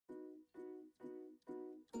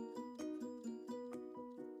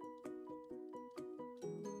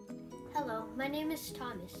Hello, my name is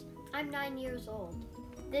Thomas. I'm 9 years old.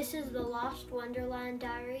 This is the Lost Wonderland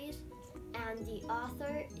Diaries, and the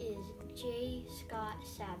author is J. Scott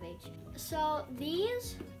Savage. So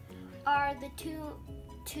these are the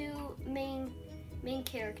two main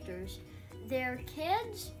characters. They're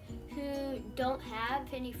kids who don't have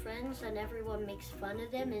any friends and everyone makes fun of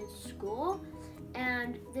them in school.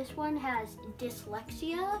 And this one has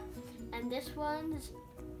dyslexia, and this one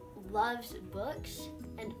loves books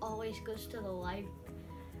and always goes to the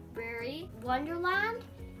library. Wonderland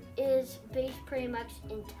is based pretty much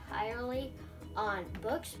entirely on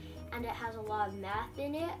books, and it has a lot of math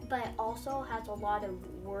in it, but it also has a lot of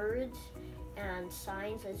words and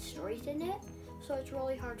signs and stories in it. So it's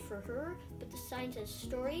really hard for her, but the signs and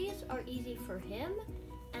stories are easy for him,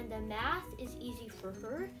 and the math is easy for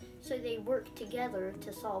her, so they work together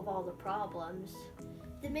to solve all the problems.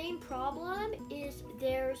 The main problem is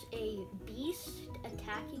there's a beast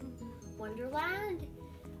attacking Wonderland,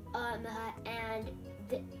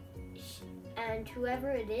 and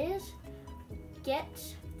whoever it is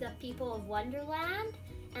gets the people of Wonderland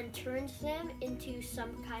and turns them into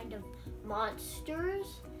some kind of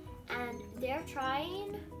monsters, and they're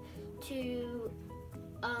trying to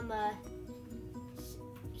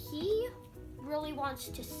he really wants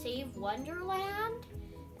to save Wonderland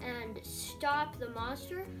and stop the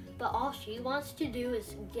monster, but all she wants to do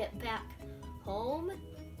is get back home.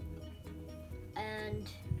 And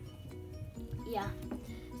yeah,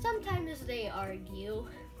 sometimes they argue.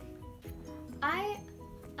 I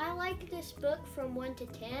like this book from 1 to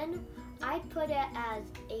 10. I put it as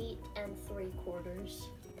 8 3/4.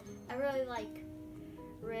 I really like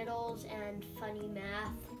riddles and funny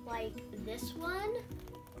math, like this one.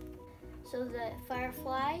 So the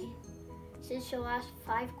Firefly says she'll ask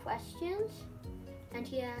 5 questions, and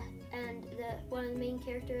one of the main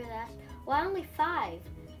characters asks, "Why only 5?"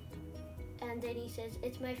 And then he says,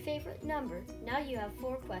 "It's my favorite number. Now you have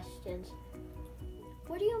 4 questions."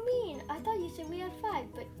 "What do you mean? I thought you said we had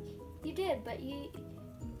 5, but you did, but you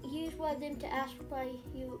just wanted them to ask why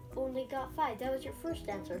you only got 5. That was your first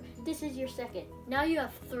answer. This is your second. Now you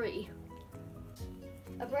have 3.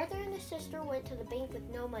 A brother and a sister went to the bank with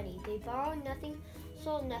no money. They borrowed nothing,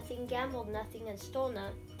 sold nothing, gambled nothing, and stole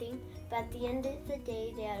nothing. But at the end of the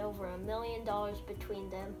day, they had over $1 million between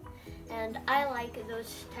them. And I like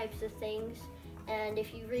those types of things. And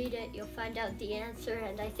if you read it, you'll find out the answer,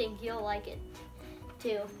 and I think you'll like it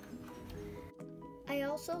too. I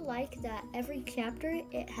also like that every chapter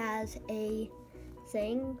it has a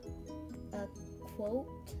thing, a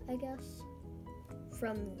quote, I guess,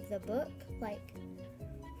 from the book, like,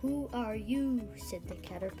 "Who are you?" said the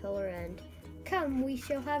caterpillar, and "Come, we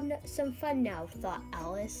shall have some fun now," thought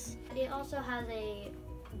Alice. It also has a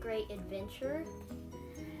great adventure,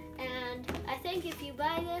 and I think if you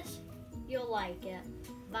buy this, you'll like it.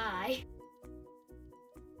 Bye.